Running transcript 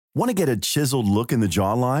Want to get a chiseled look in the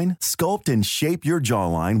jawline? Sculpt and shape your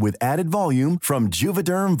jawline with added volume from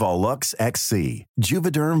Juvederm Volux XC.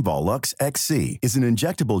 Juvederm Volux XC is an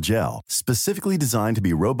injectable gel specifically designed to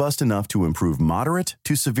be robust enough to improve moderate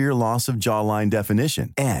to severe loss of jawline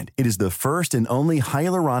definition. And it is the first and only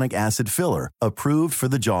hyaluronic acid filler approved for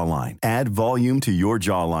the jawline. Add volume to your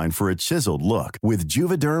jawline for a chiseled look with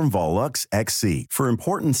Juvederm Volux XC. For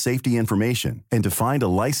important safety information and to find a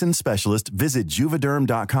licensed specialist, visit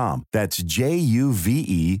juvederm.com. That's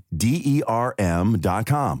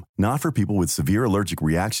JUVEDERM.com. Not for people with severe allergic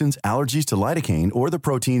reactions, allergies to lidocaine, or the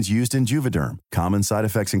proteins used in Juvederm. Common side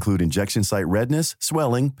effects include injection site redness,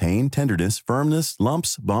 swelling, pain, tenderness, firmness,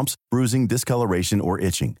 lumps, bumps, bruising, discoloration, or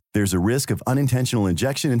itching. There's a risk of unintentional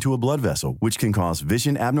injection into a blood vessel, which can cause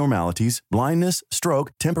vision abnormalities, blindness,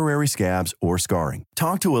 stroke, temporary scabs, or scarring.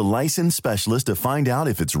 Talk to a licensed specialist to find out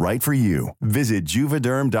if it's right for you. Visit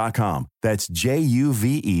Juvederm.com. That's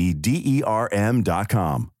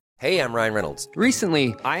JUVEDERM.com. Hey, I'm Ryan Reynolds.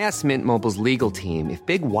 Recently, I asked Mint Mobile's legal team if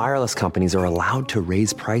big wireless companies are allowed to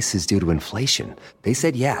raise prices due to inflation. They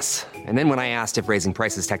said yes. And then when I asked if raising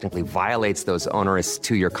prices technically violates those onerous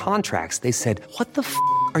two-year contracts, they said, "What the f***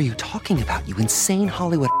 are you talking about, you insane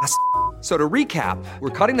Hollywood ass?" So to recap,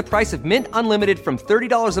 we're cutting the price of Mint Unlimited from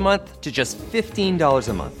 $30 a month to just $15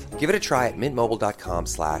 a month. Give it a try at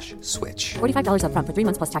mintmobile.com/switch. $45 up front for 3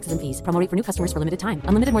 months plus taxes and fees. Promo rate for new customers for limited time.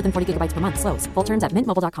 Unlimited more than 40 gigabytes per month. Slows full terms at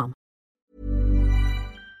mintmobile.com.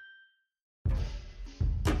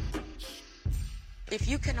 If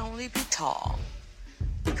you can only be tall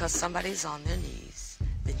because somebody's on their knees,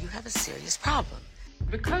 then you have a serious problem.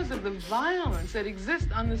 Because of the violence that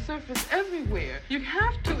exists on the surface everywhere, you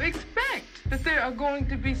have to expect that there are going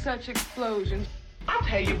to be such explosions. I'll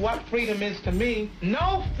tell you what freedom is to me.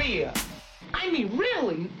 No fear. I mean,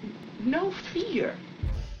 really, no fear.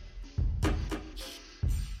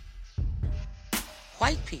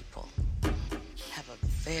 White people have a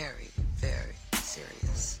very, very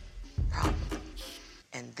serious problem.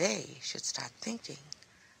 And they should start thinking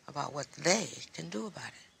about what they can do about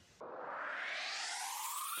it.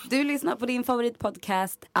 Du lyssnar på din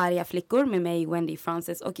favoritpodcast Arga flickor med mig, Wendy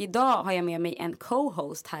Francis. Och idag har jag med mig en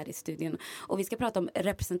co-host här i studion. Och vi ska prata om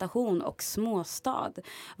representation och småstad.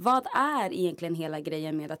 Vad är egentligen hela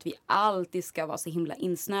grejen med att vi alltid ska vara så himla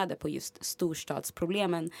insnöade på just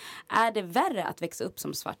storstadsproblemen? Är det värre att växa upp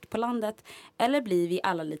som svart på landet? Eller blir vi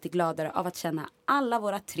alla lite gladare av att känna alla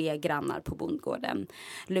våra 3 grannar på bondgården?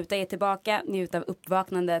 Luta er tillbaka, njut av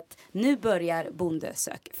uppvaknandet. Nu börjar Bonde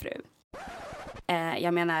söker fru.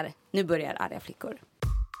 Jag menar, nu börjar Arga flickor.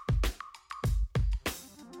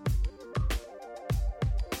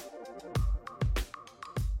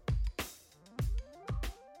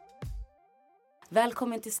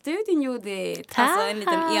 Välkommen till studion, Jyothi. Alltså en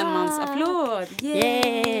liten enmansapplåd.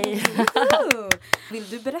 Yay! Vill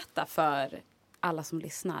du berätta för alla som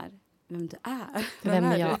lyssnar vem du är?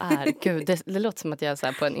 Vem jag är? Gud, det låter som att jag är så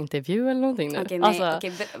här på en intervju eller någonting nu.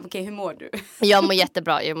 Okej, hur mår du? Jag mår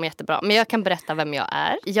jättebra. Men jag kan berätta vem jag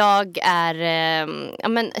är. Jag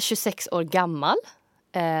är 26 år gammal.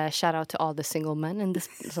 Shout out to all the single men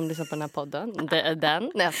som lyssnar på den här podden. Det är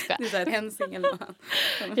den. Nej, jag ska. Det är en singelman.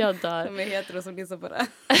 Jag dör. Som är hetero som lyssnar på det.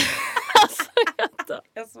 Alltså, jag dör.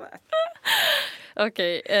 Jag svär.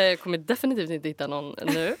 Okej, jag kommer definitivt inte hitta någon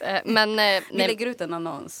nu. Men vi lägger ut en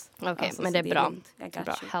annons. Okej, alltså, det är bra.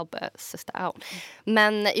 Bra. Help a sister out.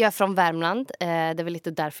 Men jag är från Värmland. Det är väl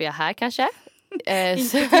lite därför jag är här kanske.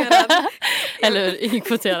 Inkvoterad. Eller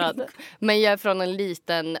inkvoterad. Men jag är från en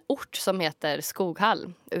liten ort som heter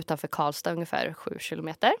Skoghall. Utanför Karlstad, ungefär 7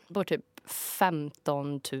 kilometer. Bor typ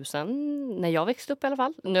 15 000 när jag växte upp i alla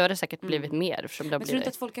fall. Nu har det säkert blivit mer. Men tror du inte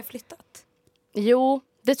att folk har flyttat? Jo,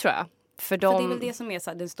 det tror jag. För det är väl det som är så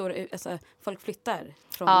här, den stora, alltså, folk flyttar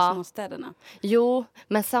från de små städerna. Jo,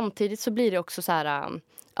 men samtidigt så blir det också så här,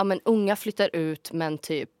 men unga flyttar ut men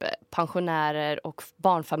typ pensionärer och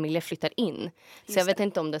barnfamiljer flyttar in. Så jag vet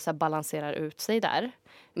inte om det så här balanserar ut sig där.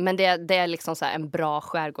 Men det är liksom så här en bra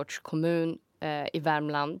skärgårdskommun i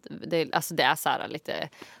Värmland. Det är så här lite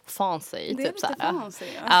fancy. Det är typ lite så här, fancy,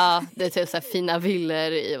 ja. Ja, det är typ så här fina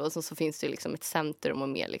villor i, och så finns det liksom ett centrum och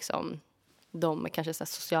mer liksom de med kanske så här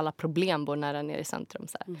sociala problem bor nära nere i centrum.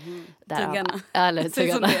 Så här. Tuggarna. Eller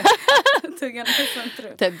tuggarna. Tuggarna i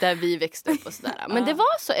centrum. Typ där vi växte upp och sådär. Men det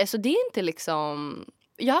var så, alltså det är inte liksom...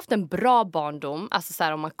 Jag har haft en bra barndom. Alltså så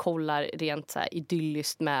här, om man kollar rent så här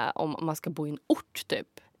idylliskt med om man ska bo i en ort typ.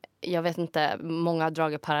 Jag vet inte, många har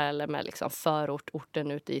dragit paralleller med liksom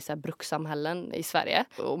orten ute i så här brukssamhällen i Sverige.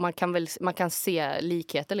 Och man kan se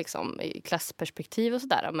likheter liksom i klassperspektiv och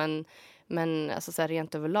sådär. Men Men alltså, så här,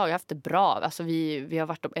 rent överlag, jag har haft det bra. Alltså, vi har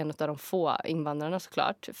varit en av de få invandrarna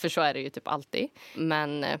såklart. För så är det ju typ alltid.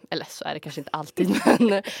 Men, eller så är det kanske inte alltid.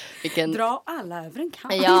 Men Dra alla över en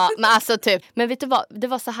kam. Ja, men alltså typ. Men vet du vad? Det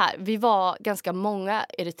var så här. Vi var ganska många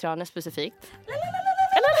eritreaner specifikt.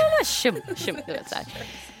 Du vet så här.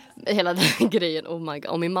 Hela den grejen, oh my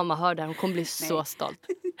god. Om min mamma hör det, hon kommer bli så stolt.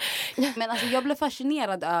 Men alltså, jag blev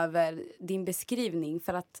fascinerad över din beskrivning.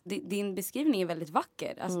 För att din beskrivning är väldigt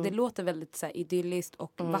vacker. Alltså, det låter väldigt så här, idylliskt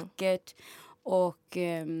och vackert. Och,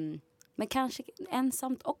 men kanske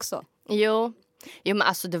ensamt också. Jo, men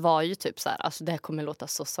alltså det var ju typ så här. Alltså det här kommer låta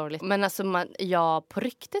så sorgligt. Men alltså jag på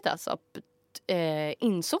riktigt alltså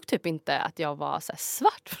insåg typ inte att jag var så här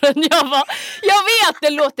svart förrän jag vet, det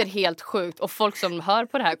låter helt sjukt och folk som hör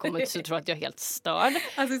på det här kommer att tro att jag är helt störd.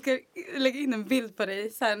 Alltså jag ska lägga in en bild på dig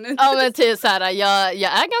sen. Ja, men typ så här, jag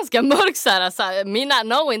är ganska mörk så här, me not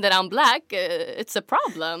knowing that I'm black, it's a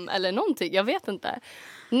problem eller någonting, jag vet inte.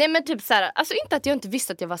 Nej, men typ så här, alltså inte att jag inte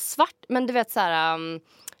visste att jag var svart, men du vet så här,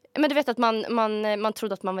 men du vet att man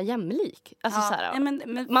trodde att man var jämlik. Alltså, ja, så här, ja,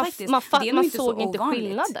 men man såg inte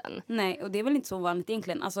skillnaden. Nej, och det är väl inte så vanligt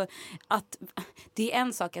egentligen. Alltså, att det är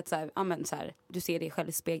en sak att så här, du ser dig själv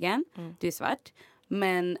i spegeln, du är svart.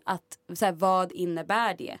 Men att, så här, vad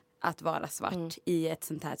innebär det att vara svart i ett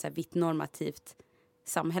sånt här, vitt normativt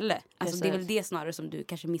samhälle? Alltså, det är väl det snarare som du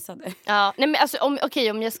kanske missade. Ja, nej, men alltså,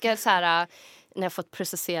 om jag ska så här, när jag fått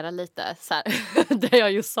processera lite så här, det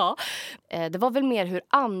jag ju sa. Det var väl mer hur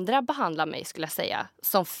andra behandlar mig, skulle jag säga.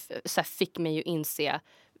 Som så här, fick mig att inse,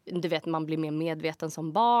 du vet, man blir mer medveten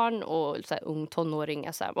som barn och så här, ung tonåring.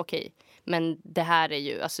 Alltså, okej. Men det här är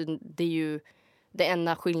ju, alltså, det är ju, det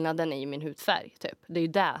enda skillnaden är ju min hudfärg, typ. Det är ju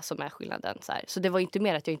det som är skillnaden. Så det var inte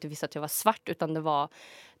mer att jag inte visste att jag var svart, utan det var,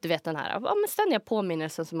 du vet, den här ständiga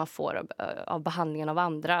påminnelsen som man får av behandlingen av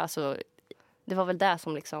andra. Alltså, det var väl det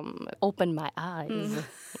som liksom opened my eyes.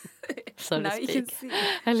 So to speak.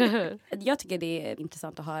 Eller hur? Jag tycker det är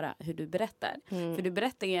intressant att höra hur du berättar. För du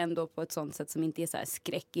berättar ju ändå på ett sånt sätt som inte är så här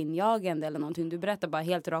skräckinjagande eller någonting. Du berättar bara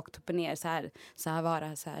helt rakt upp och ner. Så här var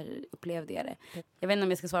det, så här upplevde jag det. Jag vet inte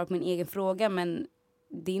om jag ska svara på min egen fråga, men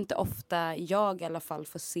det är inte ofta jag i alla fall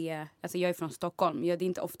får se, alltså jag är från Stockholm, det är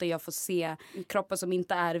inte ofta jag får se kroppar som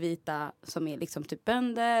inte är vita, som är liksom typ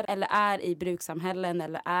bönder eller är i brukssamhällen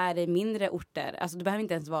eller är i mindre orter. Alltså det behöver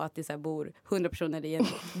inte ens vara att det så här bor 100 personer i en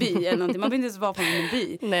by eller någonting. Man behöver inte ens vara från en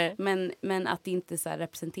by. Nej. Men att det inte så här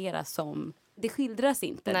representeras som, det skildras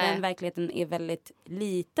inte. Nej. Den verkligheten är väldigt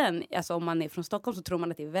liten. Alltså om man är från Stockholm så tror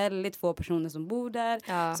man att det är väldigt få personer som bor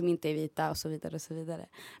där. Som inte är vita och så vidare och så vidare.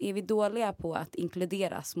 Är vi dåliga på att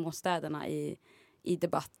inkludera småstäderna i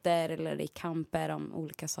debatter eller i kamper om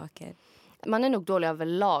olika saker? Man är nog dålig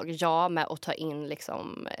överlag, med att ta in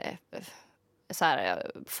liksom så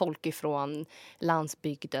här, folk ifrån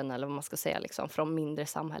landsbygden eller vad man ska säga, liksom, från mindre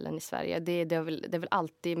samhällen i Sverige. Det är väl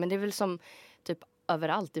alltid, men det är väl som typ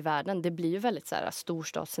överallt i världen. Det blir ju väldigt så här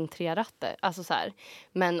storstadscentrerat. Alltså så här.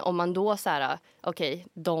 Men om man då så här, okej,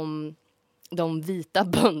 de vita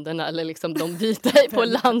bönderna eller liksom de vita på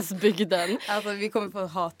landsbygden. Alltså vi kommer få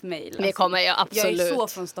hatmejl. Alltså, vi kommer, ja, absolut. Jag är så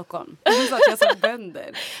från Stockholm. Jag sa att jag sa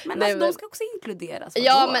bönder. Men alltså, de ska också inkluderas.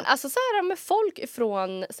 Ja, men alltså så här med folk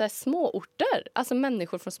från så här, små orter, alltså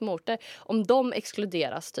människor från små orter, om de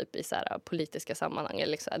exkluderas typ i så här politiska sammanhang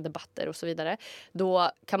eller liksom, debatter och så vidare,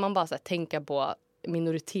 då kan man bara så här, tänka på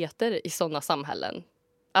minoriteter i sådana samhällen.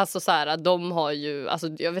 Alltså så här, de har ju, alltså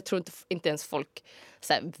jag tror inte ens folk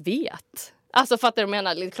så här, vet. Alltså fattar du vad jag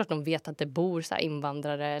menar? Det är klart de vet att det bor så här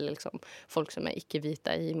invandrare eller liksom folk som är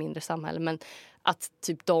icke-vita i mindre samhällen, men att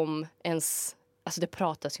typ de ens, alltså det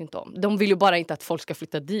pratas ju inte om. De vill ju bara inte att folk ska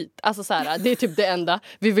flytta dit. Alltså så här, det är typ det enda.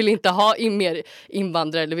 Vi vill inte ha mer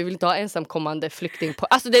invandrare eller vi vill inte ha ensamkommande flykting på.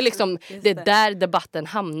 Alltså det är liksom det är där debatten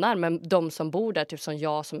hamnar, men de som bor där, typ som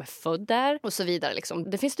jag som är född där och så vidare liksom.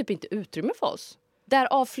 Det finns typ inte utrymme för oss.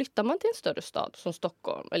 Där flyttar man till en större stad som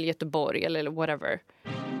Stockholm eller Göteborg eller whatever.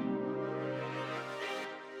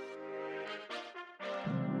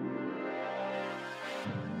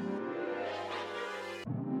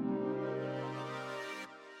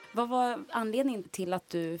 Vad var anledningen till att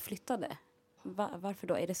du flyttade? Varför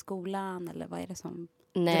då? Är det skolan eller vad är det som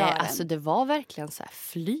drar en? Alltså det var verkligen så här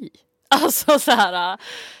fly. Alltså så här,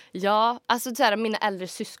 ja, alltså så här, mina äldre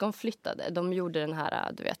syskon flyttade. De gjorde den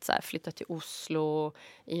här, du vet, så här, flyttade till Oslo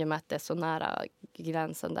i och med att det är så nära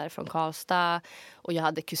gränsen där från Karlstad. Och jag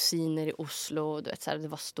hade kusiner i Oslo, du vet, så här, det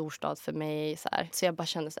var storstad för mig. Så jag bara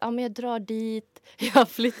kände, men jag drar dit, jag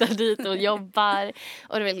flyttar dit och jobbar.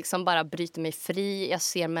 Och det vill liksom bara bryta mig fri. Jag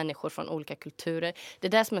ser människor från olika kulturer. Det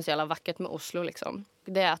är det som är så jävla vackert med Oslo liksom.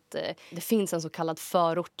 Det är att det finns en så kallad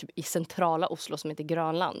förort i centrala Oslo som heter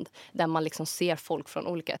Grönland. Där man liksom ser folk från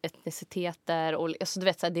olika etniciteter. Och, alltså, du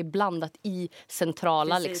vet, så här, det är blandat i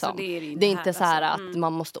centrala. Precis, liksom. det är inte så här alltså. att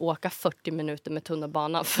man måste åka 40 minuter med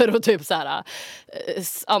tunnelbana för att typ så här,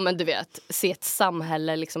 ja, men du vet, se ett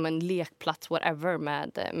samhälle, liksom en lekplats, whatever,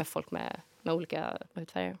 med folk med olika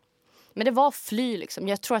hudfärger. Men det var fly liksom.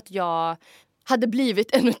 Jag tror att jag hade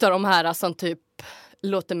blivit en av de här som typ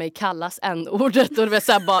låter mig kallas n-ordet och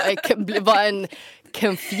det var en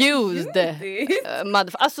confused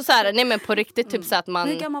alltså så här, nej men på riktigt typ så att man.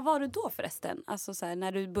 Hur gammal var du då förresten? Alltså så här,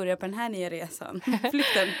 när du började på den här nya resan,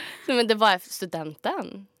 flykten. Men det var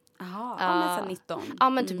studenten. Jaha, nästan 19. Ja,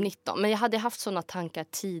 men typ 19. Men jag hade haft såna tankar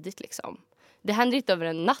tidigt liksom. Det händer inte över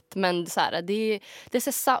en natt, men så här, det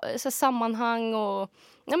är så sammanhang och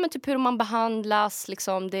ja, men typ hur man behandlas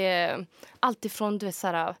liksom. Det är allt ifrån, du vet, så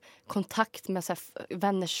här, kontakt med så här,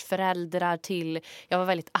 vänners föräldrar till jag var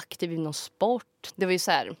väldigt aktiv inom sport. Det var ju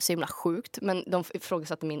så himla sjukt, men de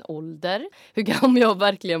ifrågasatte min ålder, hur gammal jag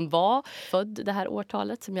verkligen var, född det här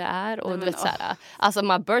årtalet som jag är och du vet så här, alltså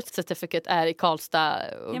my birth certificate är i Karlstad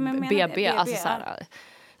BB, alltså så här.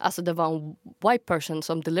 Alltså det var en white person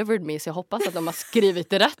som delivered me, så jag hoppas att de har skrivit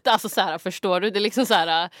det rätt. Alltså så här, förstår du? Det är liksom så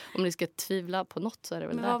här, om ni ska tvivla på något så är det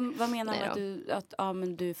väl men vad menar du? Att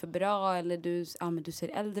men du är för bra eller men du ser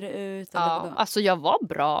äldre ut? Eller ja, alltså jag var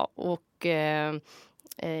bra och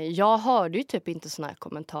jag hörde ju typ inte såna här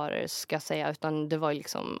kommentarer ska jag säga, utan det var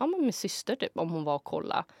liksom men min syster typ, om hon var och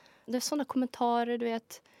kolla. Det är såna kommentarer, du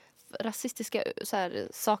vet, rasistiska så här,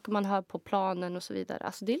 saker man hör på planen och så vidare.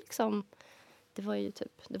 Alltså det är liksom. Det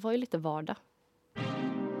var ju lite vardag.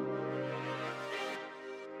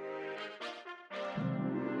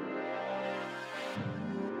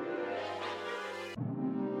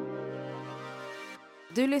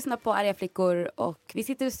 Du lyssnar på Arga flickor och vi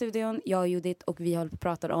sitter i studion, jag och Judith, och vi håller på att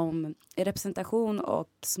prata om representation och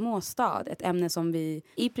småstad. Ett ämne som vi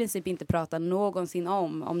i princip inte pratar någonsin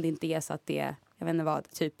om det inte är så att det är, jag vet inte vad,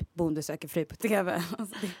 typ Bonde söker fru på tv.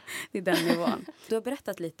 Alltså det är den nivån. Du har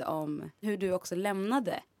berättat lite om hur du också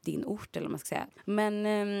lämnade din ort, eller vad man ska säga.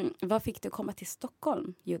 Men vad fick du komma till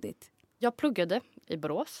Stockholm, Judith? Jag pluggade i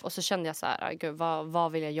Borås och så kände jag så här, gud,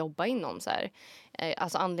 vad vill jag jobba inom så här?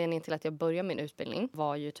 Alltså anledningen till att jag började min utbildning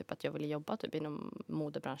var ju typ att jag ville jobba typ inom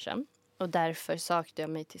modebranschen. Och därför sökte jag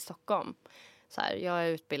mig till Stockholm. Så här, jag är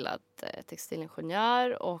utbildad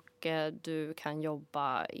textilingenjör och du kan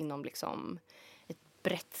jobba inom liksom ett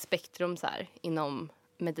brett spektrum så här, inom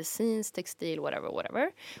medicins, textil,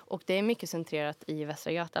 whatever. Och det är mycket centrerat i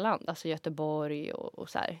Västra Götaland, alltså Göteborg och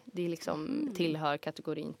så här. Det är liksom tillhör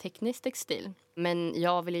kategorin teknisk textil. Men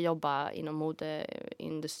jag ville jobba inom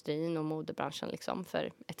modeindustrin och modebranschen liksom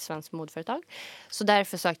för ett svenskt modeföretag. Så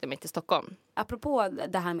därför sökte jag mig till Stockholm. Apropå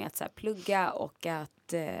det här med att så här, plugga och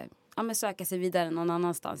att men söka sig vidare någon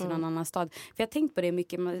annanstans i någon annan stad. För jag har tänkt på det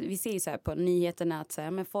mycket. Vi ser ju så här på nyheterna att så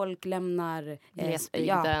här, men folk lämnar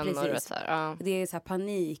glesbygden precis. och det så här, Det är så här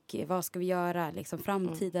panik. Vad ska vi göra? Liksom,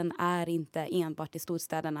 framtiden är inte enbart i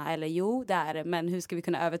storstäderna. Eller jo, det är det. Men hur ska vi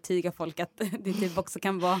kunna övertyga folk att det typ också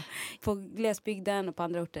kan vara på glesbygden och på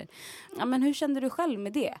andra orter? Ja, men hur kände du själv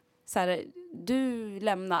med det? Så här, du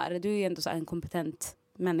lämnar. Du är ändå så här en kompetent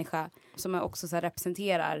människa som också så här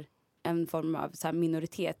representerar en form av så här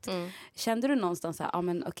minoritet. Kände du någonstans så här,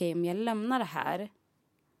 men okej, om jag lämnar det här,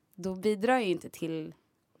 då bidrar jag ju inte till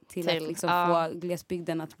att liksom få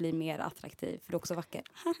glesbygden att bli mer attraktiv, för det är också vacker.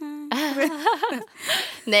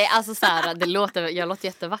 Nej, alltså så här, jag låter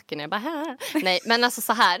jättevacker när jag bara nej, men alltså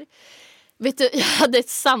så här. Vet du, jag hade ett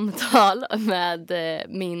samtal med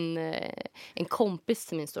en kompis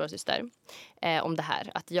till min stora syster om det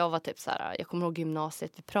här. Att jag var typ så här, jag kommer ihåg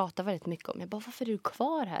gymnasiet, vi pratade väldigt mycket om. Jag bara, varför är du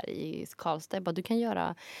kvar här i Karlstad? Jag bara, du kan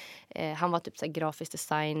göra, han var typ så här grafisk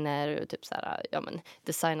designer och typ så här,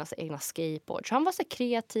 designa sina egna skateboards. Så han var så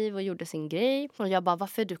kreativ och gjorde sin grej. Och jag bara,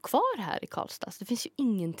 varför är du kvar här i Karlstad? Så det finns ju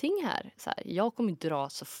ingenting här. Så här, jag kommer dra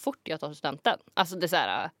så fort jag tar studenten. Alltså det är så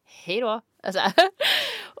här, hej då. Alltså,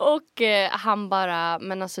 och han bara,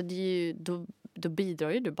 men alltså det är ju, då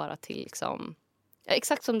bidrar ju du bara till liksom,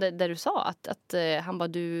 exakt som det du sa, att han bara,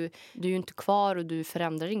 du är ju inte kvar och du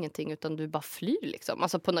förändrar ingenting, utan du bara flyr liksom,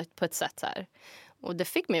 alltså på ett sätt så här. Och det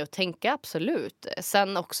fick mig att tänka, absolut.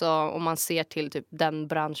 Sen också om man ser till typ den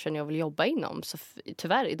branschen jag vill jobba inom, så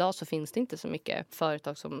tyvärr idag så finns det inte så mycket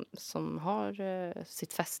företag som har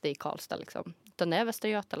sitt fäste i Karlstad liksom. Utan det är Västra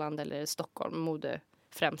Götaland eller Stockholm, mode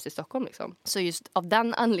främst i Stockholm liksom. Så just av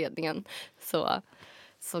den anledningen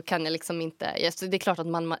så kan jag liksom inte, det är klart att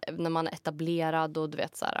man, när man är etablerad och du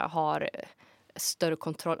vet så här, har större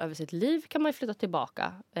kontroll över sitt liv, kan man ju flytta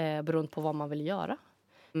tillbaka beroende på vad man vill göra.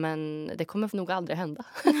 Men det kommer nog aldrig hända.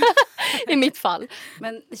 I mitt fall.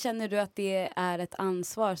 Men känner du att det är ett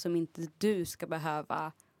ansvar som inte du ska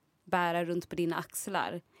behöva bära runt på dina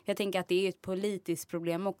axlar? Jag tänker att det är ett politiskt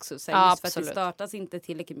problem också. Så just för att det startas inte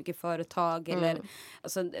tillräckligt mycket företag. Eller,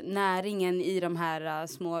 alltså, näringen i de här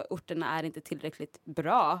små orterna är inte tillräckligt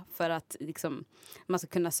bra. För att liksom, man ska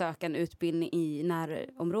kunna söka en utbildning i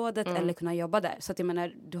närområdet. Eller kunna jobba där. Så att jag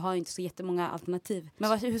menar, du har inte så jättemånga alternativ.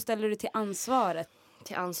 Men hur ställer du till ansvaret?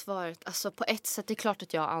 Till ansvaret. Alltså på ett sätt är det klart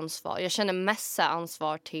att jag har ansvar. Jag känner mest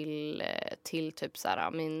ansvar till typ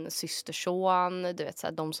såhär, min systerson, du vet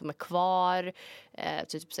såhär, de som är kvar,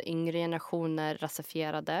 typ såhär, yngre generationer,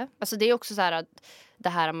 rasifierade. Alltså det är också så här att det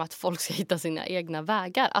här med att folk ska hitta sina egna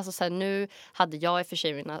vägar. Alltså såhär, nu hade jag i och för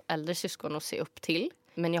sig mina äldre syskon att se upp till.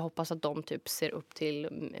 Men jag hoppas att de typ ser upp till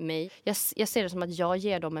mig. Jag ser det som att jag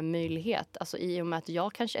ger dem en möjlighet. Alltså i och med att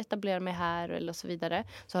jag kanske etablerar mig här eller så vidare.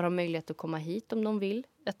 Så har de möjlighet att komma hit om de vill.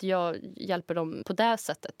 Att jag hjälper dem på det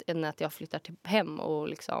sättet. Än att jag flyttar hem och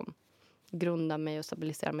liksom grundar mig och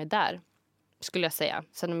stabiliserar mig där. Skulle jag säga.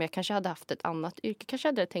 Sen om jag kanske hade haft ett annat yrke. Kanske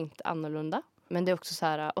hade jag tänkt annorlunda. Men det är också så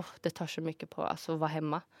här. Det tar så mycket på alltså, att vara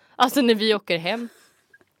hemma. Alltså när vi åker hem.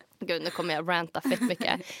 Gud, nu kommer jag ranta fett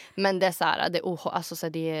mycket. Men det är så här,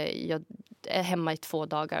 jag är hemma i 2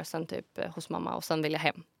 dagar sen typ hos mamma och sen vill jag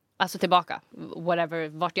hem. Alltså tillbaka, whatever,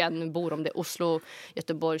 vart jag nu bor, om det är Oslo,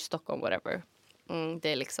 Göteborg, Stockholm, whatever. Det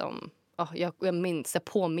är liksom, jag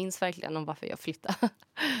påminns verkligen om varför jag flyttade.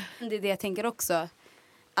 Det är det jag tänker också.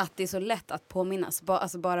 Att det är så lätt att påminnas.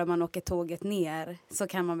 Alltså bara man åker tåget ner så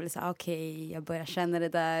kan man väl säga okej, jag börjar känna det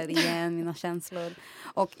där igen, mina känslor.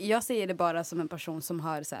 Och jag säger det bara som en person som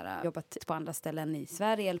har så här, jobbat på andra ställen i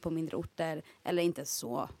Sverige eller på mindre orter. Eller inte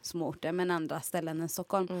så små orter, men andra ställen än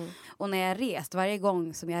Stockholm. Och när jag rest, varje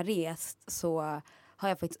gång som jag rest så har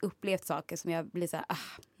jag faktiskt upplevt saker som jag blir så här,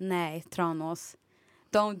 nej, Tranås.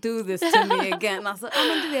 Don't do this to me again. Alltså,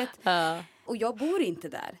 men du vet. Och jag bor inte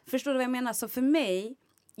där. Förstår du vad jag menar? Så för mig,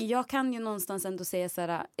 jag kan ju någonstans ändå säga så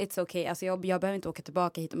här, it's okay. Alltså jag behöver inte åka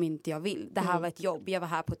tillbaka hit om inte jag vill. Det här var ett jobb. Jag var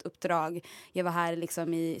här på ett uppdrag. Jag var här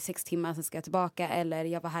liksom i 6 timmar, sen ska jag tillbaka. Eller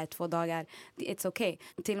jag var här 2 dagar. It's okay.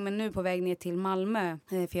 Till och med nu på väg ner till Malmö,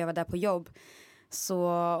 för jag var där på jobb. Så,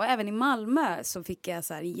 och även i Malmö så fick jag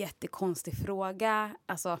så här jättekonstig fråga.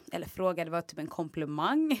 Alltså, eller fråga, det var typ en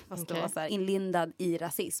komplimang. Fast det var så här inlindad i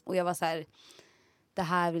rasism. Och jag var så här, det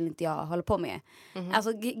här vill inte jag hålla på med.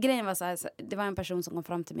 Alltså grejen var så här, det var en person som kom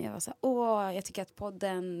fram till mig och var så här, jag tycker att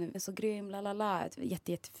podden är så grym, lalala,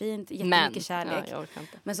 jättefint, jättemycket kärlek. Ja,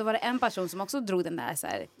 men så var det en person som också drog den där så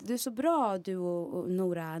här, du är så bra, du och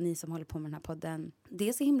Nora, ni som håller på med den här podden. Det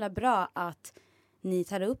är så himla bra att ni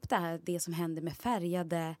tar upp det som händer med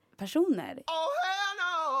färgade personer.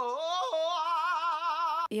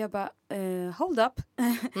 Jag bara, hold up.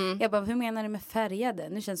 Jag bara, hur menar du med färgade?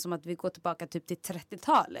 Nu känns det som att vi går tillbaka typ till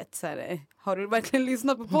 30-talet. Så här, har du verkligen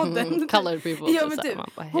lyssnat på podden? Color people. Ja, men typ.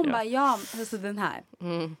 Hon bara, ja, alltså den här.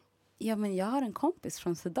 Ja, men jag har en kompis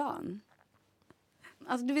från Sudan.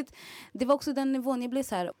 Alltså du vet, det var också den nivån. Jag blev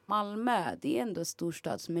så här, Malmö, det är ändå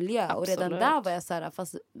storstadsmiljö. Absolut. Och redan där var jag så här,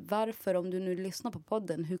 fast varför, om du nu lyssnar på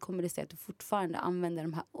podden, hur kommer det sig att du fortfarande använder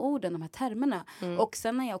de här orden, de här termerna? Och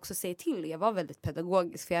sen när jag också säger till, jag var väldigt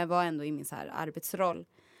pedagogisk, för jag var ändå i min så här arbetsroll.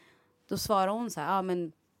 Då svarade hon så här,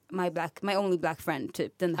 men my only black friend,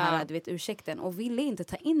 typ, den här, du vet, ursäkten. Och ville inte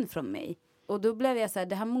ta in från mig. Och då blev jag så här,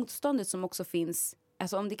 det här motståndet som också finns.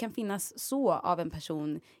 Alltså om det kan finnas så av en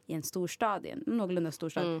person i en storstad, en någorlunda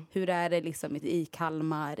storstad. Hur är det liksom i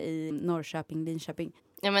Kalmar, i Norrköping, Linköping?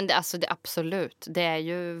 Ja, men det absolut. Det är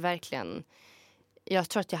ju verkligen. Jag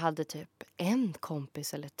tror att jag hade typ en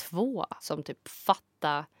kompis eller 2 som typ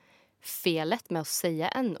fattade felet med att säga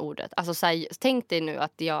n-ordet. Alltså så här, tänk dig nu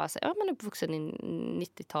att jag är uppvuxen i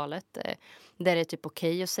 90-talet. Där det är typ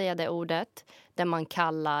okej att säga det ordet. Där man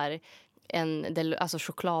kallar alltså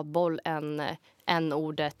chokladboll en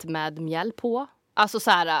ordet med mjäll på. Alltså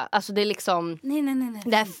så här, alltså det är liksom nej,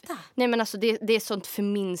 nej men alltså det är sånt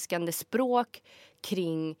förminskande språk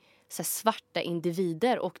kring så här, svarta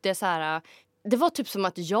individer, och det är så här, det var typ som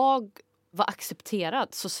att jag var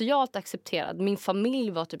accepterad, socialt accepterad. Min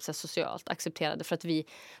familj var typ så här socialt accepterade för att vi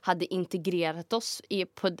hade integrerat oss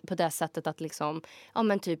på det sättet att liksom, ja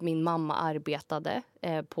men typ min mamma arbetade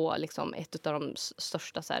på liksom ett av de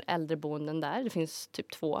största så här äldreboenden där. Det finns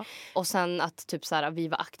typ 2. Och sen att typ så här, vi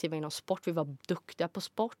var aktiva inom sport, vi var duktiga på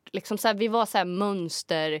sport. Liksom så här, vi var så här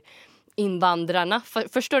mönsterinvandrarna.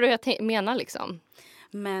 Förstår du hur jag menar liksom?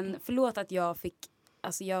 Men förlåt att jag fick,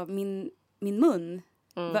 alltså min mun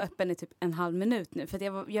var öppen i typ en halv minut nu. För att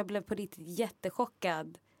jag blev på riktigt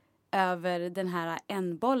jättechockad över den här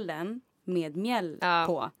en-bollen med mjäll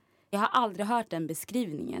på. Jag har aldrig hört den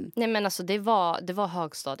beskrivningen. Nej, men alltså det var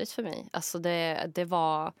högstadiet för mig. Alltså det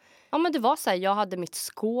var... Ja, men det var så här, jag hade mitt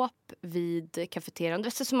skåp vid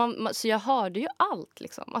kafeterian. Så jag hörde ju allt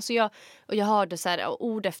liksom. Alltså jag hörde så här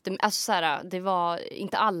ord efter... Alltså så här, det var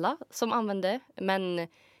inte alla som använde, men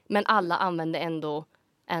alla använde ändå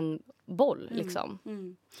en boll liksom.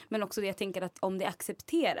 Men också det, jag tänker att om det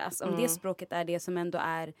accepteras, om det språket är det som ändå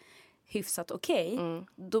är hyfsat okej,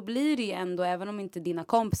 då blir det ju ändå, även om inte dina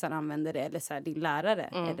kompisar använder det eller så här, din lärare,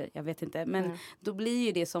 eller jag vet inte, men då blir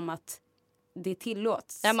ju det som att det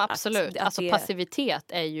tillåts. Ja, men absolut. Att alltså det... passivitet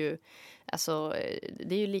är ju, alltså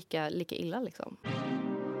det är ju lika illa liksom.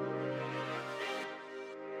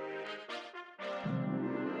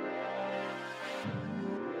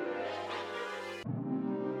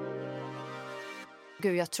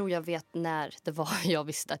 Gud, jag tror jag vet när det var jag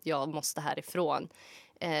visste att jag måste härifrån.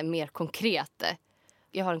 Mer konkret.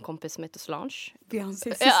 Jag har en kompis som heter Solange.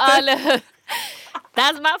 Beyoncés syster.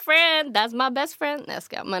 That's my friend, that's my best friend. Nej, jag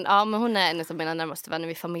ska. Men hon är en av mina närmaste vänner,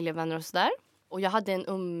 vi är familjevänner och sådär. Och jag hade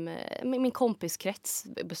min kompiskrets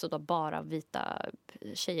bestod av bara vita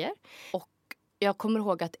tjejer. Och jag kommer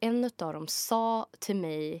ihåg att en av dem sa till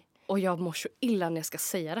mig, och jag mår så illa när jag ska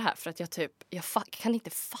säga det här, för att jag kan inte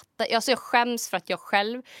fatta. Alltså jag skäms för att jag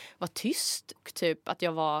själv var tyst, typ att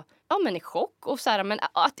jag var i chock och så här, men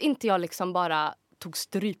att inte jag liksom bara tog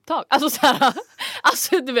stryptag. Alltså så här,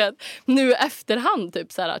 alltså du vet, nu efterhand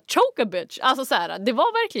typ så här, choke a bitch. Alltså så här, det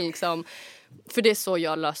var verkligen liksom, för det är så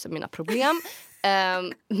jag löser mina problem.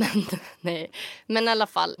 Men i alla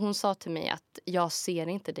fall, hon sa till mig att jag ser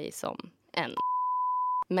inte dig som en,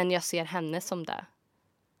 men jag ser henne som det.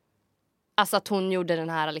 Alltså att hon gjorde den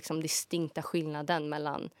här liksom distinkta skillnaden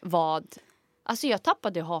mellan vad... Alltså jag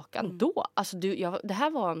tappade hakan då. Alltså det här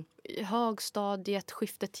var högstadiet,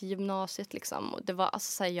 skiftet till gymnasiet liksom. Och det var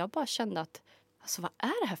alltså så här, jag bara kände att alltså vad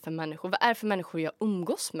är det här för människor? Vad är det för människor jag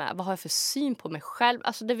umgås med? Vad har jag för syn på mig själv?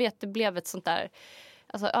 Alltså det blev ett sånt där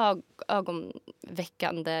alltså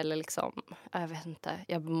ögonväckande eller liksom, jag vet inte.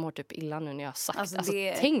 Jag mår typ illa nu när jag har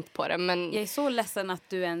sagt tänkt på det, men jag är så ledsen att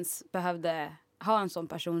du ens behövde ha en sån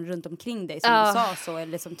person runt omkring dig som sa så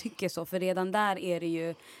eller som tycker så, för redan där är det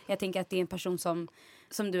ju, jag tänker att det är en person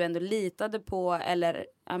som du ändå litade på eller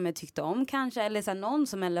tyckte om kanske, eller så här, någon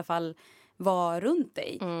som i alla fall var runt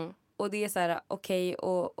dig. Och det är så här okej,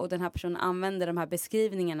 och den här personen använder de här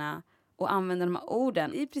beskrivningarna och använder de här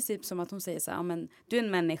orden i princip som att hon säger så här, men du är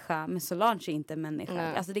en människa, men Solange är inte en människa.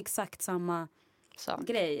 Nej. Alltså det är exakt samma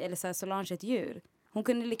grej, eller så här, Solange är ett djur. Hon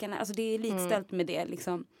kunde lika gärna, alltså det är likställt med det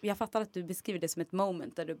liksom. Jag fattar att du beskriver det som ett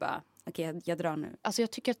moment där du bara, okej, jag drar nu. Alltså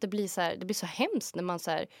jag tycker att det blir så hemskt när man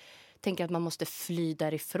så här tänker att man måste fly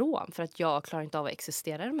därifrån för att jag klarar inte av att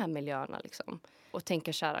existera i de här miljöerna liksom. Och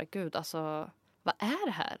tänker så här, gud, alltså vad är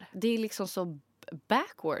det här? Det är liksom så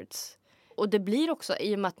backwards. Och det blir också,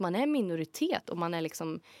 i och med att man är minoritet och man är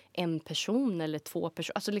liksom en person eller två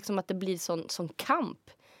personer, alltså liksom att det blir sån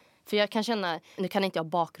kamp. För jag kan känna, nu kan inte jag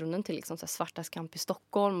bakgrunden till liksom så här svartas kamp i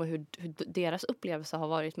Stockholm och hur deras upplevelse har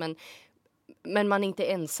varit, men man är inte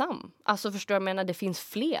ensam. Alltså förstår jag menar, det finns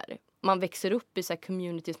fler. Man växer upp i så här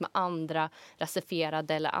communities med andra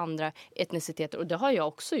rasifierade eller andra etniciteter, och det har jag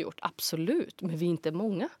också gjort, absolut, men vi är inte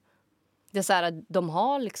många. Det är så här att de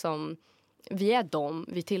har liksom, vi är dem,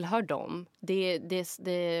 vi tillhör dem. Det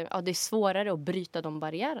är svårare att bryta de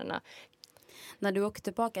barriärerna. När du åker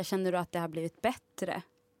tillbaka, känner du att det har blivit bättre?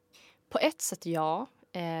 På ett sätt ja,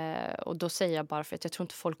 och då säger jag bara för att jag tror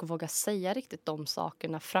inte folk vågar säga riktigt de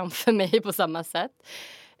sakerna framför mig på samma sätt.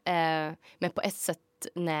 Men på ett sätt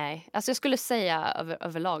nej. Alltså jag skulle säga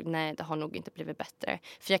överlag nej, det har nog inte blivit bättre.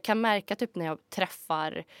 För jag kan märka typ när jag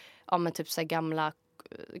träffar typ så här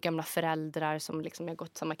gamla föräldrar som liksom jag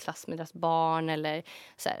gått samma klass med deras barn, eller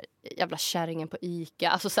så här, jävla kärringen på Ica,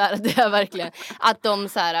 alltså så här, det är verkligen att de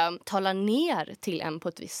så här talar ner till en på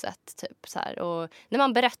ett visst sätt typ så här, och när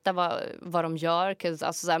man berättar vad de gör,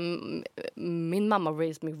 alltså så här, min mamma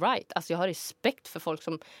raised me right, alltså jag har respekt för folk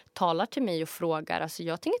som talar till mig och frågar, alltså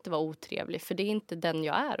jag tänker inte vara otrevlig, för det är inte den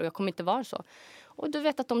jag är och jag kommer inte vara så. Och du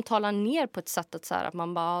vet att de talar ner på ett sätt att, så här, att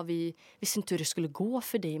man bara, vi visste inte hur det skulle gå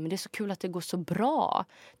för dig, men det är så kul att det går så bra.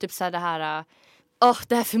 Typ så här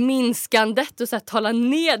det här förminskandet och så här tala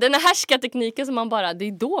ner, den här härskartekniken som man bara, det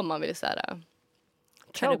är då man vill så här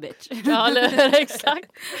bitch. Ja,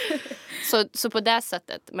 exakt. Så på det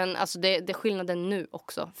sättet, men alltså det skillnaden nu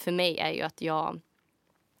också för mig är ju att jag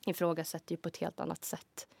ifrågasätter ju på ett helt annat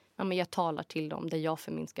sätt. ja, men jag talar till dem där jag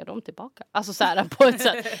förminskar dem tillbaka. Alltså så här på ett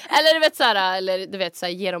sätt. Eller du vet så här, eller du vet så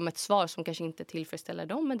här, ge dem ett svar som kanske inte tillfredsställer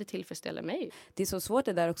dem, men det tillfredsställer mig. Det är så svårt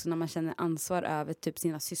det där också när man känner ansvar över typ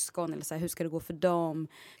sina syskon eller så här, hur ska det gå för dem?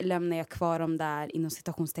 Lämnar jag kvar dem där inom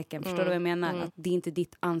citationstecken? Förstår du vad jag menar? Att det är inte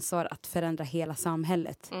ditt ansvar att förändra hela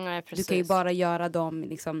samhället. Nej, precis. Du kan ju bara göra dem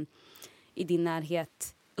liksom i din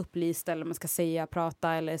närhet upplysta, eller man ska säga,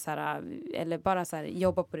 prata eller så här, eller bara så här,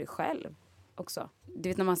 jobba på dig själv också. Du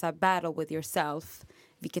vet när man så här battle with yourself,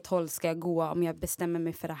 vilket håll ska jag gå, om jag bestämmer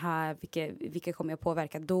mig för det här, vilka kommer jag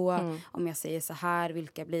påverka då, om jag säger så här,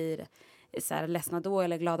 vilka blir så här ledsna då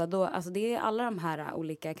eller glada då. Alltså det är alla de här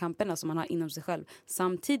olika kamperna som man har inom sig själv,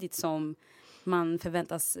 samtidigt som man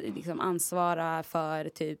förväntas liksom ansvara för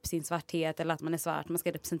typ sin svarthet, eller att man är svart. Man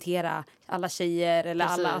ska representera alla tjejer eller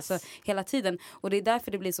alla, alltså hela tiden. Och det är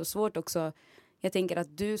därför det blir så svårt också. Jag tänker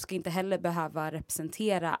att du ska inte heller behöva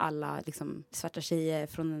representera alla liksom svarta tjejer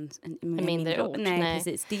från en mindre ort. Nej,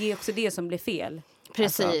 precis. Det är också det som blir fel.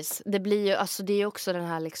 Precis, alltså. Det blir ju, alltså det är också den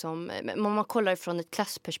här liksom, om man kollar från ett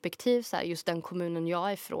klassperspektiv så här, just den kommunen jag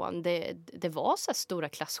är ifrån, det var så här stora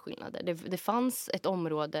klasskillnader. Det fanns ett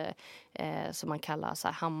område som man kallar så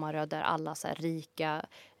här Hammarö, där alla så här rika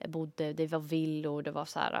bodde, det var villor, det var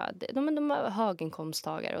så här, de var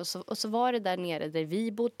höginkomsttagare, och så var det där nere där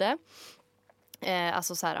vi bodde.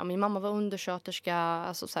 Alltså så här, min mamma var undersköterska,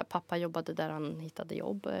 alltså så här, pappa jobbade där han hittade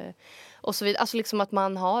jobb, och så vidare. Alltså liksom att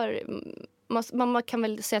man kan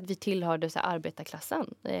väl säga att vi tillhörde så här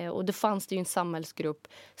arbetarklassen, och det fanns det ju en samhällsgrupp,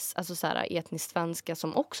 alltså så här etniskt svenska,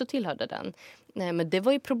 som också tillhörde den. Men det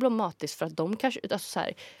var ju problematiskt för att de kanske, alltså så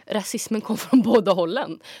här, rasismen kom från båda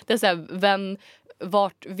hållen. Det är så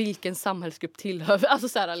här, vilken samhällsgrupp tillhör, alltså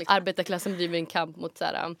så här, liksom, arbetarklassen driver en kamp mot så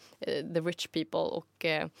här, the rich people, och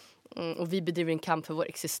vi bedriver en kamp för vår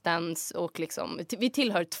existens, och liksom, vi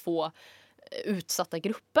tillhör 2 utsatta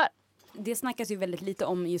grupper. Det snackas ju väldigt lite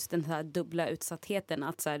om just den här dubbla utsattheten,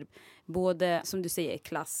 att så här, både som du säger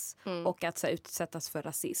klass och att så här, utsättas för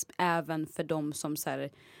rasism, även för de som så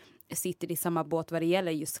här, sitter i samma båt vad det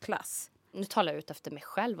gäller just klass. Nu talar jag ut efter mig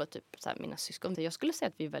själv och typ så här, mina syskon. Jag skulle säga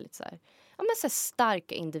att vi är väldigt så här, ja, men så här,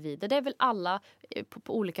 starka individer. Det är väl alla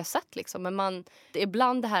på olika sätt liksom. Men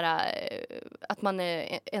ibland det här att man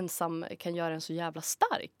är ensam kan göra en så jävla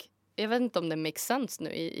stark. Jag vet inte om det makes sense nu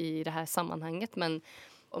i det här sammanhanget, men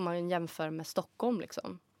om man jämför med Stockholm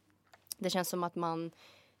liksom. Det känns som att man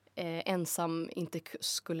ensam inte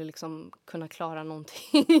skulle liksom kunna klara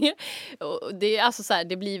någonting. Och det är alltså så här,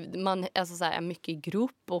 det blir man alltså så här, är mycket i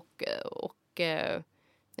grupp, och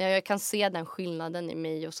jag kan se den skillnaden i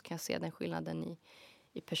mig, och så kan jag se den skillnaden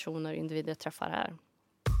i personer och individer jag träffar här.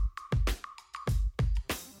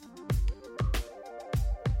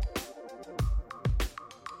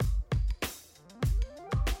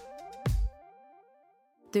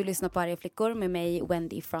 Du lyssnar på Arga flickor med mig,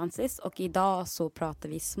 Wendy Francis. Och idag så pratar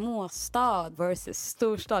vi småstad versus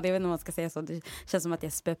storstad. Jag vet inte om man ska säga så. Det känns som att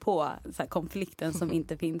jag spär på så här konflikten som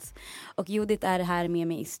inte finns. Och Judith är här med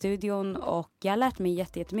mig i studion. Och jag har lärt mig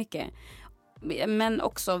jättemycket. Men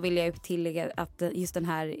också vill jag tillägga att just den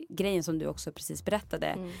här grejen som du också precis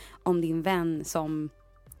berättade. Om din vän som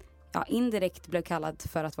indirekt blev kallad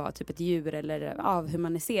för att vara typ ett djur. Eller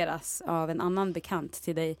avhumaniseras av en annan bekant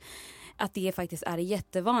till dig. Att det faktiskt är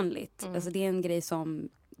jättevanligt. Alltså det är en grej som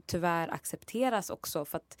tyvärr accepteras också.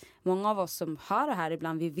 För att många av oss som hör det här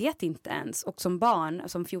ibland, vi vet inte ens. Och som barn,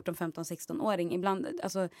 som 14, 15, 16-åring. Ibland,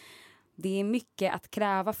 alltså det är mycket att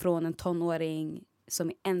kräva från en tonåring som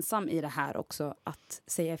är ensam i det här också. Att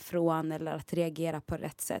säga ifrån eller att reagera på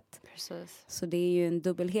rätt sätt. Precis. Så det är ju en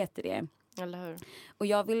dubbelhet i det. Eller hur? Och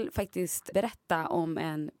jag vill faktiskt berätta om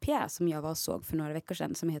en pjäs som jag var och såg för några veckor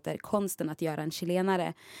sedan, som heter Konsten att göra en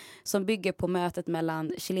chilenare, som bygger på mötet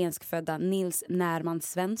mellan chilenskfödda Nils Närman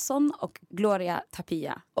Svensson och Gloria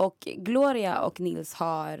Tapia. Och Gloria och Nils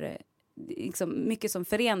har liksom mycket som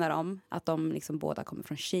förenar dem, att de liksom båda kommer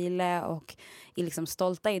från Chile och är liksom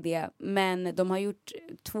stolta i det, men de har gjort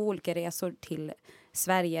 2 olika resor till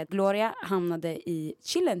Sverige. Gloria hamnade i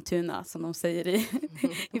Chilentuna, som de säger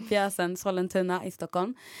i pjäsen, Sollentuna i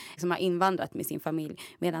Stockholm, som har invandrat med sin familj,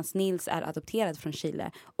 medan Nils är adopterad från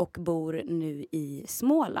Chile och bor nu i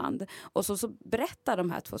Småland. Och så berättar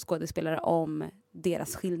de här 2 skådespelare om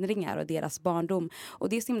deras skildringar och deras barndom. Och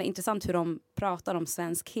det är så himla intressant hur de pratar om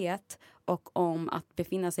svenskhet och om att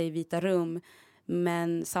befinna sig i vita rum,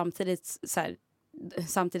 men samtidigt så här,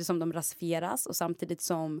 samtidigt som de rasifieras, och samtidigt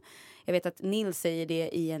som jag vet att Nils säger det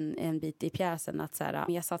i en bit i pjäsen, att så här,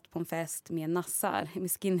 jag satt på en fest med nassar,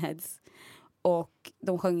 med skinheads, och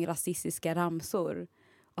de sjöng rasistiska ramsor,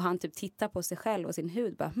 och han typ tittar på sig själv och sin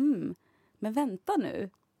hud, bara men vänta nu,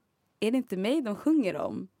 är det inte mig de sjunger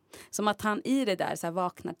om? Som att han i det där så här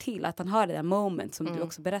vaknar till. Att han har det där moment som du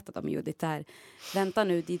också berättat om, Judith. Där, vänta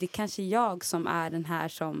nu, det är kanske jag som är den här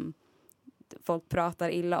som folk pratar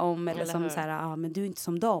illa om. Eller som så här, men du är inte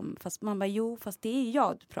som dem. Fast man bara, jo, fast det är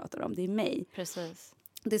jag du pratar om. Det är mig. Precis.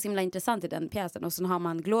 Det är så himla intressant i den pjäsen. Och så har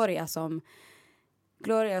man Gloria som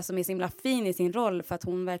är så himla fin i sin roll. För att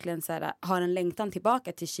hon verkligen så här, har en längtan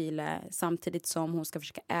tillbaka till Chile. Samtidigt som hon ska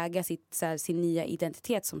försöka äga sin nya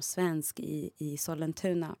identitet som svensk i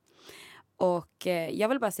Sollentuna. Och jag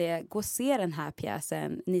vill bara säga, gå och se den här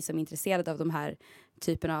pjäsen. Ni som är intresserade av de här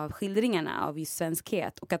typen av skildringarna av just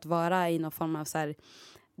svenskhet. Och att vara i någon form av så här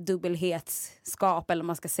dubbelhetsskap. Eller vad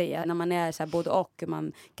man ska säga. När man är så här både och.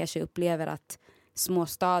 Man kanske upplever att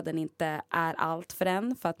småstaden inte är allt för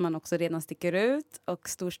en. För att man också redan sticker ut. Och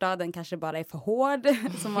storstaden kanske bara är för hård.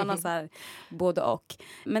 Så man har så här både och.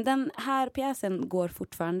 Men den här pjäsen går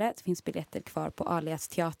fortfarande. Det finns biljetter kvar på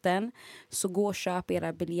Alias-teatern. Så gå och köp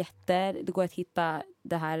era biljetter. Det går att hitta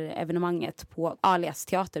det här evenemanget på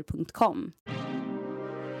aliasteater.com.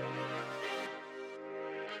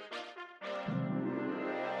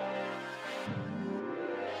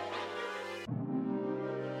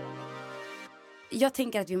 Jag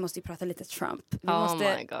tänker att vi måste prata lite Trump. Vi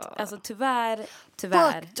måste, my God. Alltså tyvärr.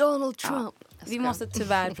 Fuck Donald Trump. Ja, vi måste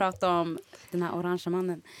tyvärr prata om den här orangea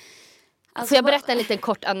mannen. Alltså, får jag berätta en liten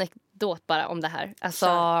kort anekdot bara om det här? Alltså,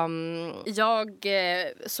 jag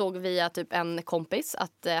såg via typ en kompis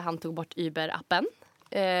att han tog bort Uber-appen.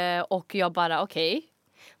 Och jag bara, okej,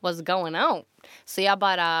 what's going on? Så jag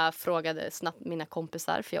bara frågade snabbt mina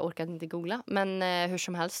kompisar, för jag orkade inte googla. Men hur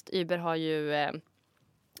som helst, Uber har ju...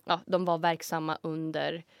 de var verksamma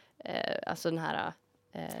under alltså den här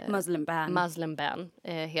Muslim ban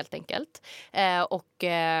helt enkelt.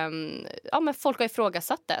 Men folk har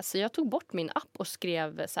ifrågasatt det. Så jag tog bort min app och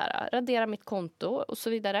skrev så här, radera mitt konto och så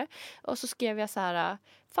vidare. Och så skrev jag så här,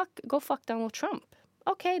 go fuck Donald Trump.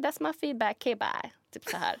 Okay, that's my feedback, okay, bye. Typ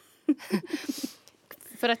så här.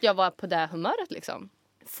 För att jag var på det humöret liksom.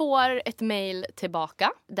 Får ett mail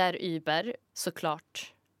tillbaka där Uber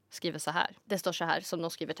såklart skriver så här. Det står så här som de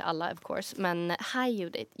skriver till alla, of course. Men, hi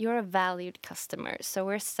Judith, you're a valued customer,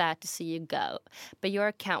 so we're sad to see you go. But your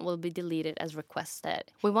account will be deleted as requested.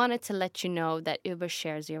 We wanted to let you know that Uber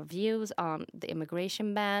shares your views on the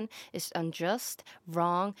immigration ban is unjust,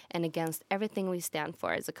 wrong, and against everything we stand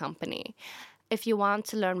for as a company. If you want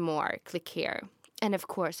to learn more, click here. And of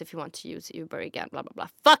course, if you want to use Uber again, bla bla bla.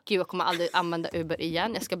 Fuck you, jag kommer aldrig använda Uber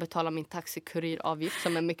igen. Jag ska betala min taxikuriravgift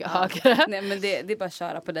som är mycket högre. Nej, men det är bara att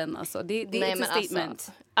köra på den alltså. Det är ett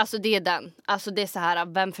statement. Alltså det är den. Alltså det är så här,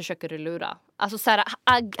 vem försöker du lura? Alltså så här,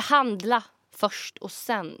 handla först och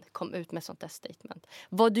sen kom ut med sånt där statement.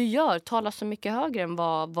 Vad du gör talar så mycket högre än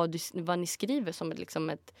vad ni skriver som liksom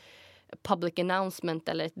ett public announcement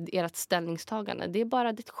eller ert ställningstagande. Det är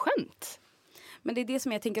bara ditt skämt. Men det är det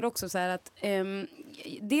som jag tänker också så här att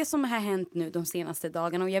det som har hänt nu de senaste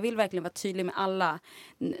dagarna, och jag vill verkligen vara tydlig med alla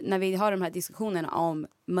när vi har de här diskussionerna om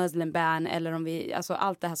Muslim ban eller om alltså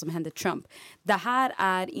allt det här som händer Trump. Det här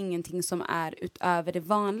är ingenting som är utöver det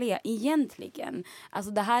vanliga egentligen.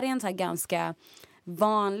 Alltså det här är en så här ganska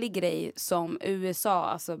vanlig grej som USA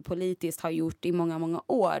alltså politiskt har gjort i många, många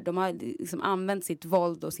år. De har liksom använt sitt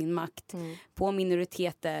våld och sin makt på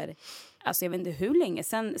minoriteter. Alltså jag vet inte hur länge.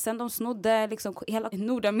 Sen de snodde liksom hela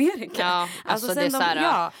Nordamerika. Ja, alltså det är så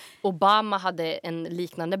här, Obama hade en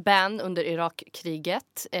liknande ban under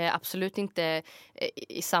Irakkriget. Absolut inte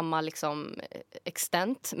i samma liksom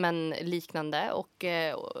extent, men liknande. Och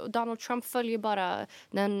Donald Trump följer bara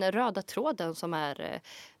den röda tråden som är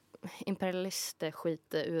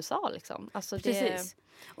imperialist-skit USA liksom. Alltså precis.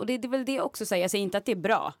 Och det är väl det också säger. Jag säger inte att det är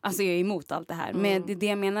bra. Alltså jag är emot allt det här. Men det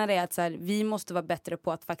jag menar är att så här, vi måste vara bättre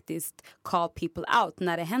på att faktiskt call people out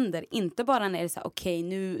när det händer. Inte bara när det är så här, okej,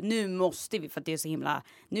 nu måste vi för att det är så himla,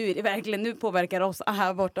 nu är det verkligen, nu påverkar oss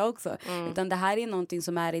här borta också. Utan det här är någonting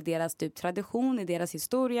som är i deras typ tradition, i deras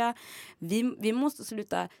historia. Vi måste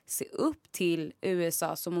sluta se upp till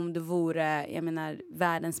USA som om det vore, jag menar,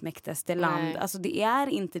 världens mäktigaste land. Nej. Alltså det är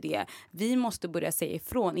inte det. Vi måste börja säga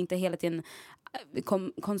ifrån, inte hela tiden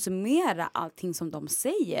konsumera allting som de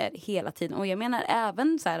säger hela tiden. Och jag menar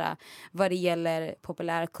även så här, vad det gäller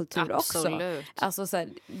populärkultur också. Alltså så här,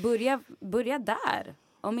 börja där.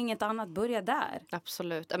 Om inget annat, börja där.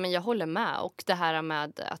 Absolut. Men jag håller med. Och det här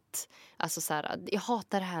med att alltså så här, jag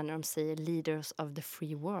hatar det här när de säger leaders of the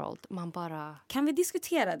free world. Man bara... Kan vi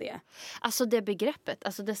diskutera det? Alltså det begreppet.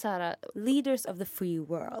 Alltså det är så här, leaders of the free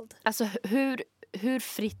world. Alltså hur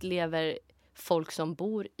fritt lever folk som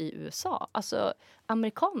bor i USA? Alltså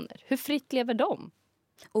amerikaner. Hur fritt lever de?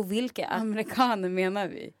 Och vilka amerikaner menar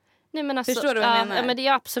vi? Nej, men alltså, Förstår du vad jag menar? Ja, men det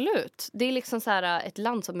är absolut. Det är liksom så här ett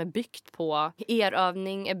land som är byggt på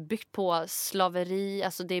erövning, är byggt på slaveri.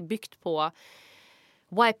 Alltså det är byggt på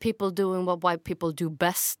white people doing what white people do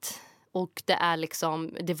best. Och det är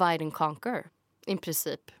liksom divide and conquer i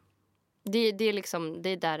princip. Det är liksom, det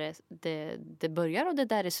är där det börjar och det är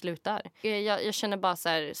där det slutar. Jag känner bara så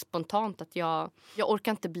här spontant att jag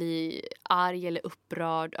orkar inte bli arg eller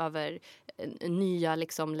upprörd över nya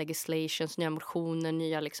liksom legislations, nya motioner,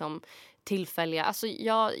 nya liksom tillfälliga. Alltså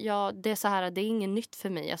det är så här, det är inget nytt för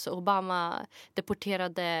mig. Alltså Obama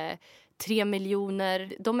deporterade 3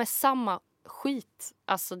 miljoner. De är samma skit.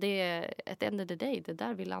 Alltså det är at end of the day, det är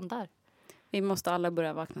där vi landar. Vi måste alla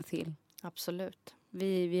börja vakna till. Absolut.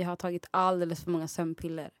 Vi har tagit alldeles för många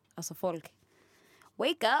sömnpiller. Alltså folk,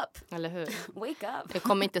 wake up! Eller hur? Wake up! Jag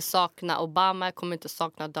kommer inte sakna Obama, jag kommer inte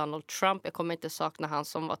sakna Donald Trump, jag kommer inte sakna han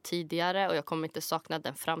som var tidigare och jag kommer inte sakna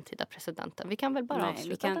den framtida presidenten. Vi kan väl bara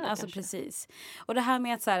avsluta där alltså kanske. precis. Och det här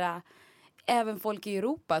med att så här, även folk i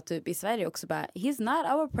Europa, typ i Sverige också bara, he's not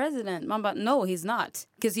our president. Man bara, no he's not.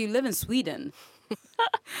 Because you live in Sweden.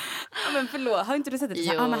 Ja, men förlåt, har inte du sett det?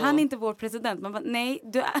 Så, men han är inte vår president. Man bara, nej,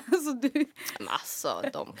 du är alltså du. Alltså,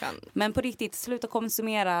 de kan. Men på riktigt, sluta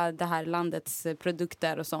konsumera det här landets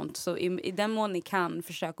produkter och sånt. Så i den mån ni kan,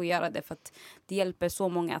 försöka att göra det. För att det hjälper så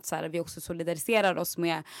många att så här, vi också solidariserar oss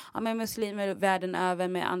med muslimer världen över.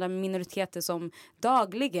 Med andra minoriteter som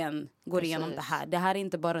dagligen går igenom det här. Det här är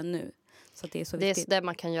inte bara nu. Så det är så viktigt. Det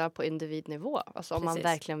man kan göra på individnivå. Alltså om man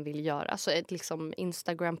verkligen vill göra. Alltså ett liksom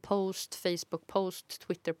Instagram-post, Facebook-post,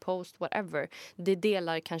 Twitter-post, whatever. Det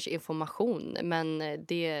delar kanske information. Men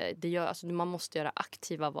det gör, alltså man måste göra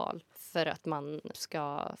aktiva val för att man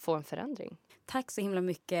ska få en förändring. Tack så himla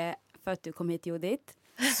mycket för att du kom hit, Jyothi.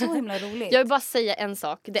 Så himla roligt. Jag vill bara säga en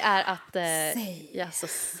sak. Det är att...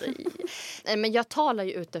 Säg. Nej, men jag talar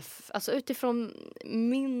ju utifrån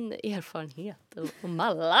min erfarenhet och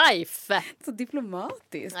my life. Så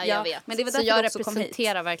diplomatiskt. Ja, jag vet. Men det var så jag också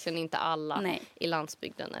representerar verkligen inte alla Nej. i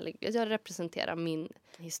landsbygden. Eller, jag representerar min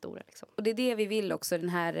historia. Liksom. Och det är det vi vill också den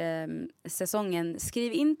här säsongen.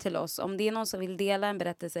 Skriv in till oss om det är någon som vill dela en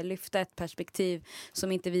berättelse, lyfta ett perspektiv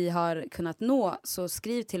som inte vi har kunnat nå. Så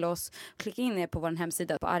skriv till oss. Klicka in er på vår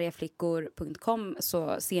hemsida på argaflickor.com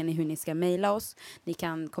så ser ni hur ni ska mejla oss. Ni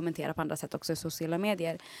kan kommentera på andra sätt också i sociala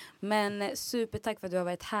medier. Men supertack för att du har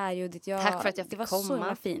varit här, Judith. Tack för att jag fick komma. komma. Så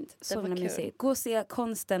himla fint. Så himla mysigt. Gå och se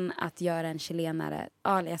konsten att göra en chilenare.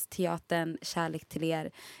 alias teatern, kärlek till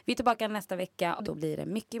er. Vi är tillbaka nästa vecka och då blir det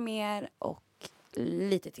mycket mer och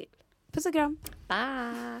lite till. Puss och kram.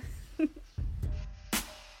 Bye.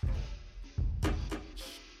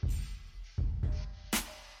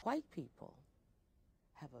 White people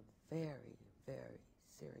have a very, very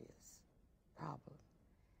serious problem.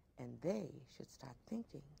 And they should start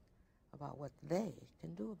thinking about what they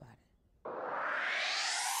can do about it.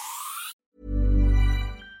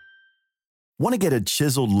 Want to get a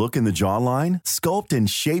chiseled look in the jawline? Sculpt and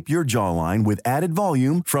shape your jawline with added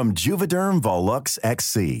volume from Juvederm Volux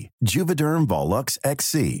XC. Juvederm Volux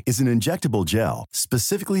XC is an injectable gel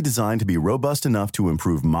specifically designed to be robust enough to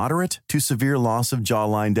improve moderate to severe loss of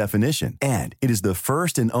jawline definition. And it is the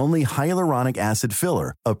first and only hyaluronic acid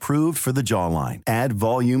filler approved for the jawline. Add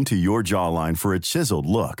volume to your jawline for a chiseled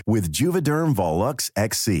look with Juvederm Volux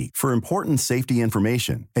XC. For important safety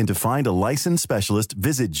information and to find a licensed specialist,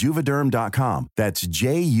 visit juvederm.com. That's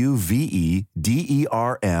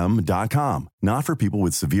JUVEDERM.com. Not for people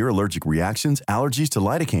with severe allergic reactions, allergies to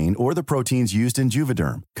lidocaine, or the proteins used in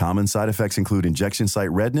Juvederm. Common side effects include injection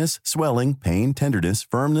site redness, swelling, pain, tenderness,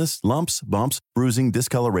 firmness, lumps, bumps, bruising,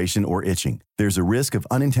 discoloration, or itching. There's a risk of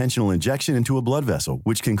unintentional injection into a blood vessel,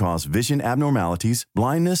 which can cause vision abnormalities,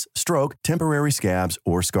 blindness, stroke, temporary scabs,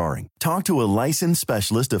 or scarring. Talk to a licensed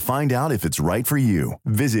specialist to find out if it's right for you.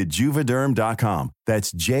 Visit Juvederm.com.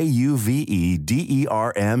 That's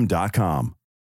JUVEDERM.com.